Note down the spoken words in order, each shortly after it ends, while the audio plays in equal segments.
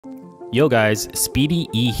Yo guys, Speedy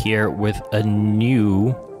E here with a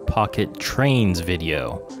new Pocket Trains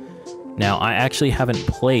video. Now, I actually haven't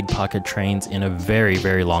played Pocket Trains in a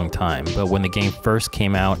very long time, but when the game first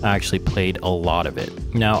came out, I actually played a lot of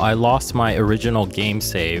it. Now, I lost my original game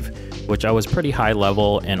save, which I was pretty high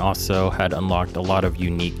level and also had unlocked a lot of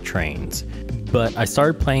unique trains. But I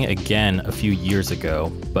started playing again a few years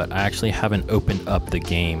ago, but I actually haven't opened up the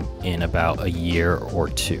game in about a year or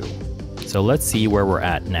two. So let's see where we're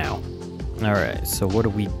at now. Alright, so what are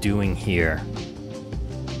we doing here?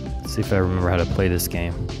 Let's see if I remember how to play this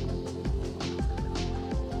game.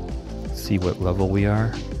 See what level we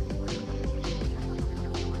are.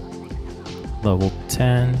 Level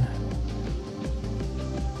 10.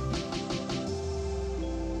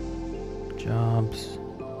 Jobs.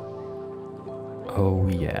 Oh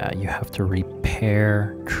yeah, you have to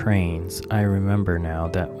repair trains. I remember now,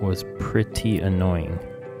 that was pretty annoying.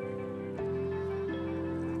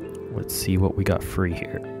 Let's see what we got free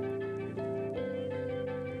here.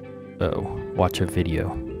 Oh, watch a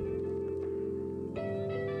video.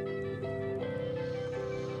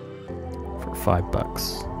 For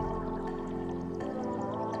 $5.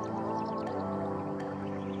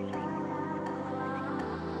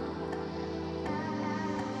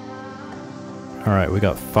 Alright, we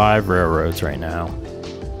got 5 railroads right now.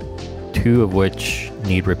 2 of which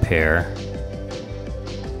need repair.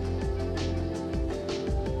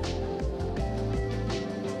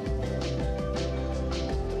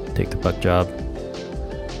 Take the buck job.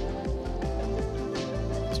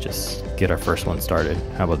 Let's just get our first one started.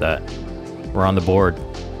 How about that? We're on the board.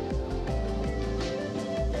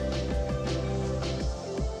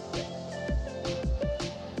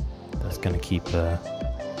 That's gonna keep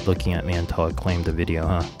looking at me until I claim the video,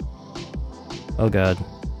 huh? Oh god.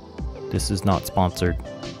 This is not sponsored.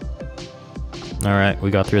 Alright,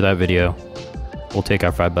 we got through that video. We'll take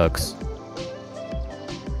our $5. Let's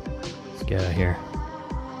get out of here.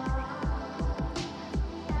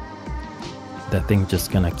 That thing's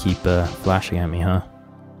just gonna keep flashing at me, huh?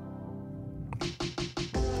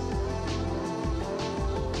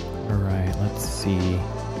 Alright, let's see.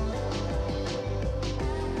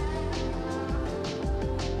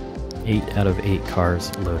 8 out of 8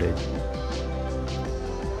 cars loaded.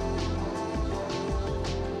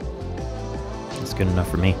 That's good enough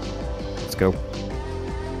for me. Let's go.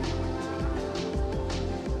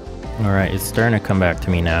 Alright, it's starting to come back to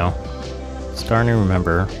me now. Starting to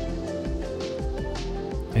remember.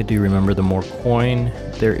 I do remember the more coin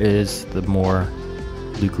there is, the more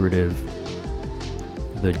lucrative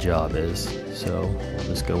the job is. So we'll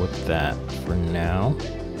just go with that for now.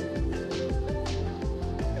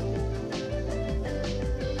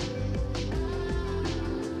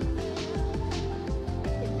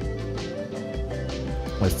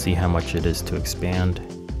 Let's see how much it is to expand.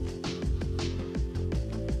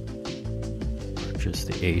 Purchase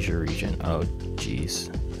the Asia region. Oh, geez.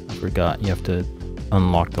 I forgot you have to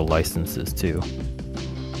unlock the licenses too.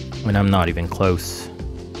 And I'm not even close.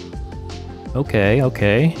 Okay.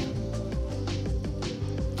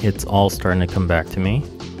 It's all starting to come back to me.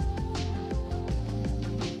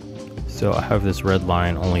 So I have this red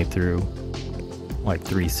line only through like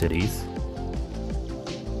 3 cities.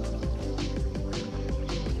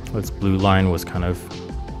 This blue line was kind of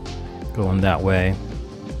going that way.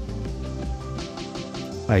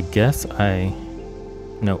 I guess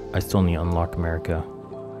no, I still need to unlock America.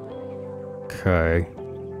 Okay.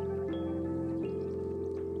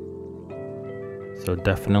 So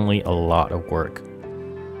definitely a lot of work.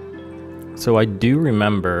 So I do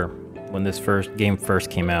remember when this game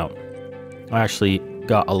first came out, I actually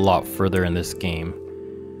got a lot further in this game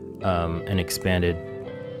and expanded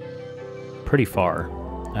pretty far.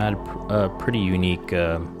 I had pretty unique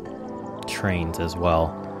trains as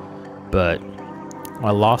well, but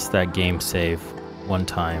I lost that game save one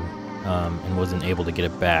time and wasn't able to get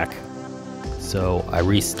it back, so I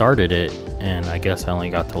restarted it, and I guess I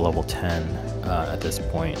only got to level 10 at this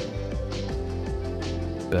point.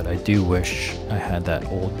 But I do wish I had that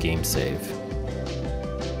old game save.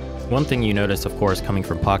 One thing you notice, of course, coming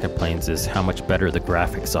from Pocket Planes is how much better the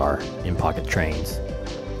graphics are in Pocket Trains.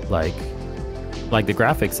 Like the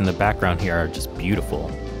graphics in the background here are just beautiful.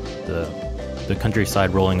 The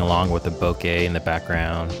countryside rolling along with the bokeh in the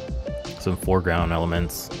background, some foreground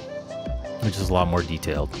elements, which is a lot more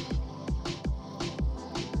detailed.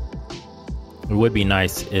 It would be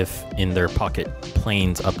nice if in their Pocket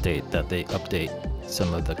Planes update that they update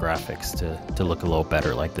some of the graphics to look a little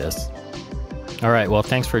better like this. Alright, well,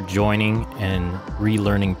 thanks for joining and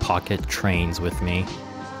relearning Pocket Trains with me.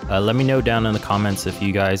 Let me know down in the comments if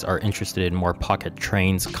you guys are interested in more Pocket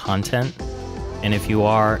Trains content. And if you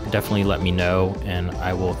are, definitely let me know, and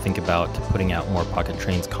I will think about putting out more Pocket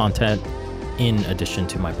Trains content in addition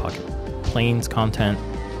to my Pocket Planes content.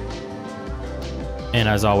 And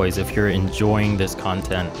as always, if you're enjoying this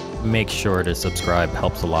content, make sure to subscribe,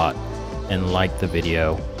 helps a lot, and like the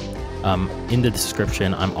video. In the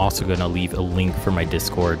description, I'm also going to leave a link for my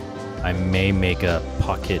Discord. I may make a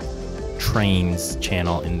Pocket Trains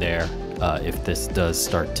channel in there if this does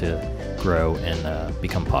start to grow and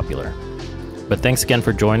become popular. But thanks again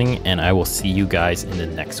for joining, and I will see you guys in the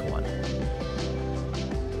next one.